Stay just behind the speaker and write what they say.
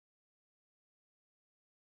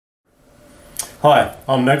Hi,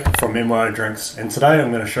 I'm Nick from MYO Drinks, and today I'm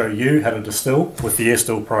going to show you how to distill with the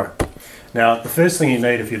Distill Pro. Now, the first thing you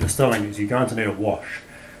need if you're distilling is you're going to need a wash.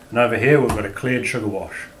 And over here we've got a cleared sugar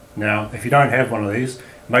wash. Now, if you don't have one of these,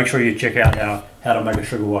 make sure you check out our how to make a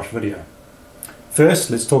sugar wash video. First,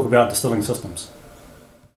 let's talk about distilling systems.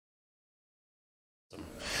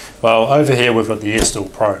 Well, over here we've got the Distill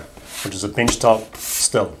Pro, which is a benchtop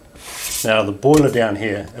still. Now, the boiler down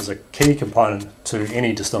here is a key component to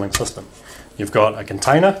any distilling system. You've got a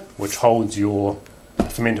container which holds your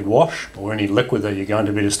fermented wash or any liquid that you're going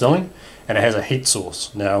to be distilling, and it has a heat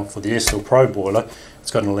source. Now, for the Distill Pro boiler,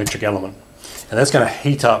 it's got an electric element, and that's going to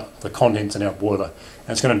heat up the contents in our boiler, and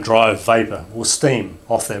it's going to drive vapor or steam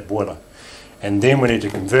off that boiler. And then we need to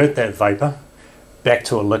convert that vapor back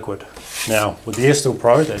to a liquid. Now, with the Distill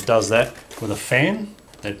Pro, that does that with a fan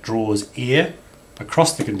that draws air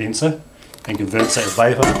across the condenser and converts that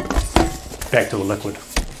vapor back to a liquid.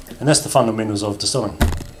 And that's the fundamentals of distilling.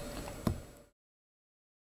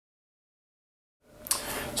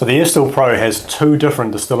 So the Distill Pro has two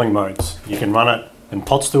different distilling modes. You can run it in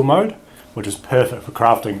pot still mode, which is perfect for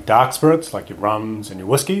crafting dark spirits like your rums and your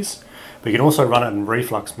whiskies. But you can also run it in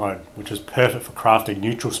reflux mode, which is perfect for crafting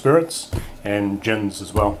neutral spirits and gins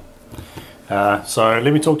as well. So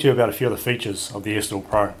let me talk to you about a few of the features of the Distill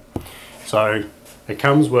Pro. So it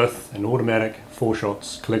comes with an automatic 4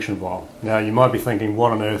 shots collection vial. Now you might be thinking,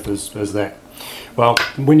 what on earth is that? Well,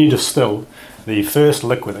 when you distill, the first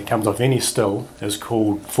liquid that comes off any still is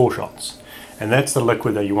called 4 shots. And that's the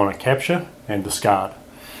liquid that you want to capture and discard.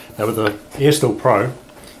 Now with the Distill Pro,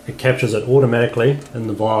 it captures it automatically in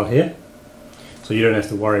the vial here, so you don't have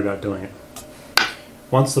to worry about doing it.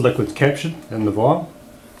 Once the liquid's captured in the vial,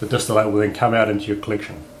 the distillate will then come out into your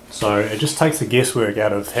collection. So it just takes the guesswork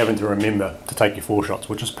out of having to remember to take your 4 shots,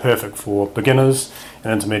 which is perfect for beginners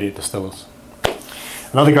and intermediate distillers.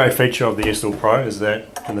 Another great feature of the Distill Pro is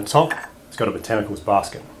that in the top it's got a botanicals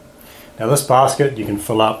basket. Now this basket you can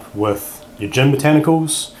fill up with your gin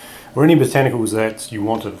botanicals or any botanicals that you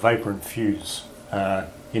want to vapor infuse,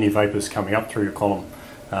 any vapors coming up through your column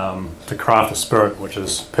to craft a spirit which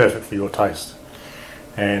is perfect for your taste.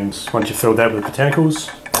 And once you've filled that with botanicals,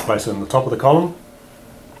 place it in the top of the column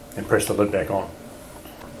and press the lid back on.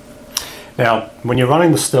 Now, when you're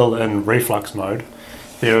running the still in reflux mode,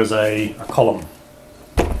 there is a column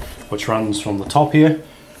which runs from the top here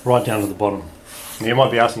right down to the bottom. Now you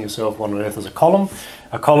might be asking yourself, what on earth is a column?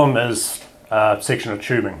 A column is a section of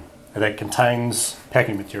tubing that contains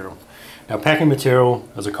packing material. Now packing material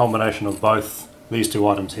is a combination of both these two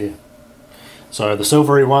items here. So the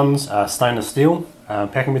silvery ones are stainless steel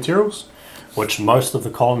packing materials, which most of the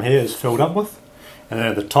column here is filled up with. And then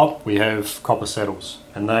at the top we have copper saddles,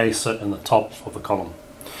 and they sit in the top of the column.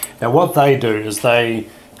 Now what they do is they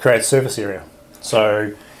create surface area.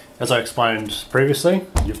 So as I explained previously,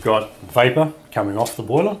 you've got vapor coming off the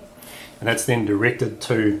boiler, and that's then directed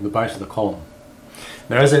to the base of the column.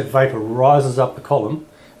 Now as that vapor rises up the column,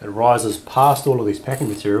 it rises past all of these packing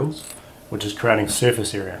materials, which is creating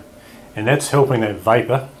surface area. And that's helping that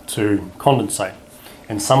vapor to condensate,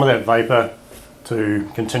 and some of that vapor to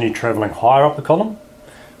continue travelling higher up the column,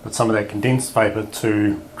 but some of that condensed vapor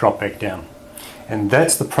to drop back down. And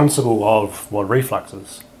that's the principle of what reflux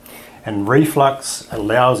is. And reflux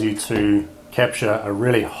allows you to capture a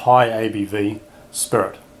really high ABV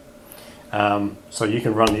spirit. So you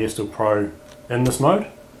can run the Distill Pro in this mode,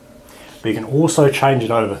 but you can also change it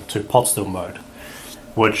over to pot still mode,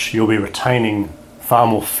 which you'll be retaining far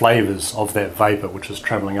more flavours of that vapor which is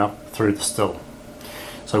travelling up through the still.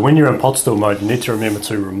 So when you're in pot still mode, you need to remember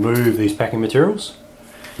to remove these packing materials,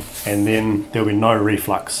 and then there'll be no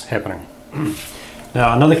reflux happening.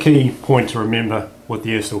 Now another key point to remember with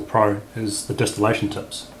the Distill Pro is the distillation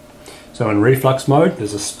tips. So in reflux mode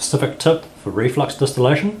there's a specific tip for reflux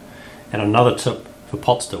distillation and another tip for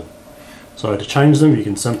pot still. So to change them you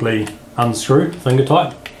can simply unscrew finger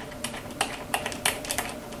tight,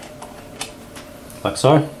 like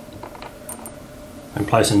so, and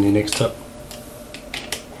place in your next tip.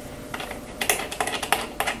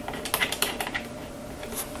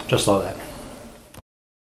 Just like that.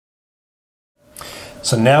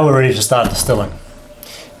 So now we're ready to start distilling.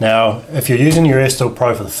 Now if you're using your Distill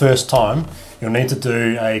Pro for the first time, you'll need to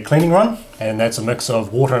do a cleaning run, and that's a mix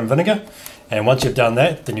of water and vinegar. And once you've done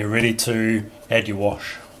that, then you're ready to add your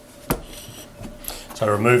wash.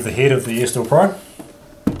 So remove the head of the Distill Pro.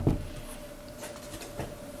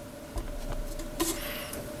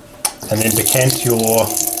 And then decant your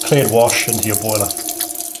cleared wash into your boiler.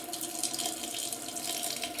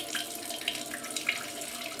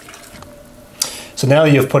 So now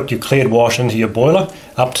you've put your cleared wash into your boiler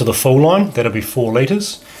up to the full line, that'll be 4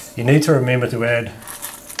 litres, you need to remember to add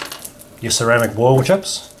your ceramic boil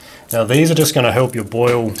chips. Now these are just going to help your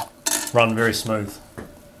boil run very smooth.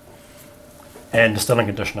 And distilling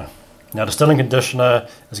conditioner. Now distilling conditioner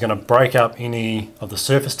is going to break up any of the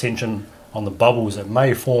surface tension on the bubbles that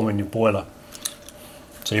may form in your boiler.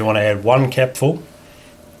 So you want to add 1 capful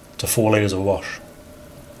to 4 litres of wash.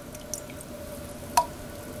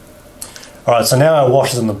 Alright, so now our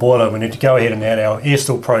wash is in the boiler, we need to go ahead and add our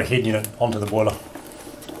Airstill Pro head unit onto the boiler.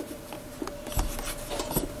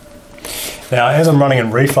 Now as I'm running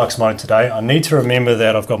in reflux mode today, I need to remember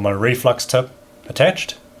that I've got my reflux tip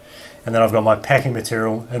attached, and then I've got my packing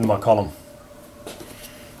material in my column.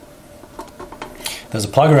 There's a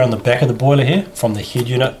plug around the back of the boiler here, from the head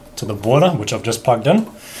unit to the boiler, which I've just plugged in,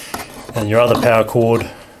 and your other power cord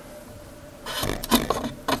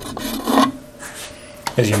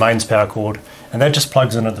is your mains power cord, and that just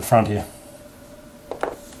plugs in at the front here.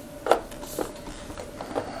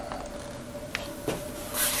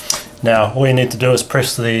 Now all you need to do is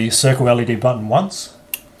press the circle LED button once,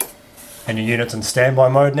 and your unit's in standby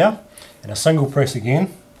mode now, and a single press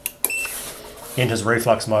again enters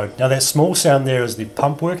reflux mode. Now that small sound there is the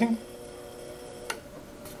pump working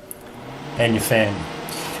and your fan,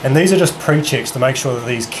 and these are just pre-checks to make sure that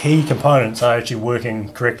these key components are actually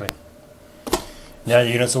working correctly. Now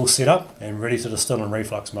your unit's all set up and ready to distill in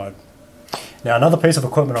reflux mode. Now another piece of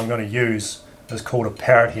equipment I'm going to use is called a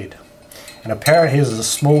parrot head, and a parrot head is a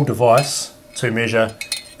small device to measure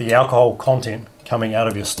the alcohol content coming out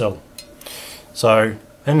of your still. So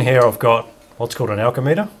in here I've got what's called an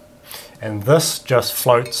alcometer, and this just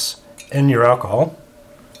floats in your alcohol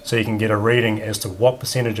so you can get a reading as to what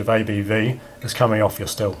percentage of ABV is coming off your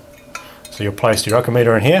still. So you'll place your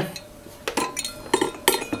alcometer in here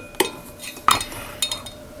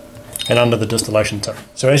and under the distillation tip.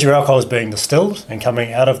 So as your alcohol is being distilled and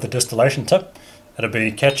coming out of the distillation tip, it'll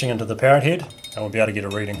be catching into the parrot head and we'll be able to get a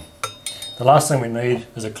reading. The last thing we need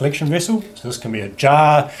is a collection vessel. So this can be a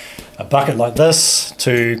jar, a bucket like this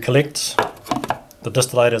to collect the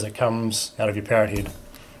distillate as it comes out of your parrot head.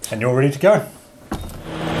 And you're ready to go.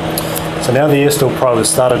 So now the Airstill Pro has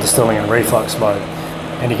started distilling in reflux mode.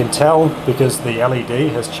 And you can tell because the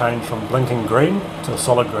LED has changed from blinking green to a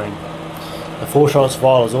solid green. The 4 shots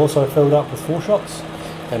vial is also filled up with 4 shots,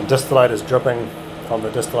 and distillate is dripping from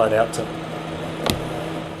the distillate out tip.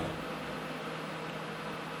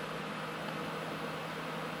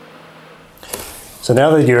 So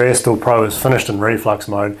now that your Airstill Pro is finished in reflux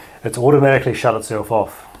mode, it's automatically shut itself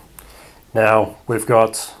off. Now we've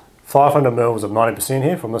got 500 mils of 90%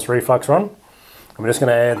 here from this reflux run, and we're just going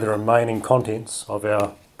to add the remaining contents of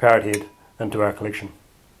our parrot head into our collection.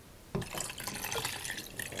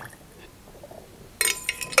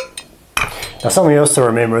 Now something else to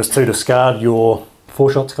remember is to discard your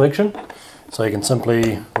 4 shots collection, so you can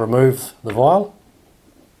simply remove the vial.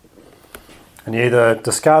 And you either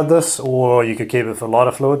discard this or you could keep it for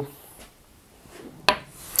lighter fluid.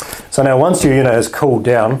 So now once your unit has cooled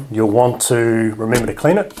down, you'll want to remember to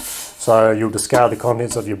clean it. So you'll discard the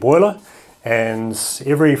contents of your boiler, and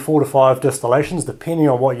every 4 to 5 distillations, depending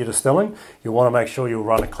on what you're distilling, you'll want to make sure you'll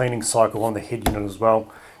run a cleaning cycle on the head unit as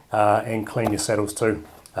well, and clean your saddles too.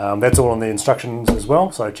 That's all on the instructions as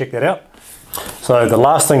well, so check that out. So the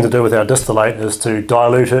last thing to do with our distillate is to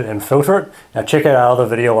dilute it and filter it. Now check out our other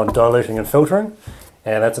video on diluting and filtering,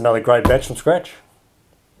 and that's another great batch from scratch.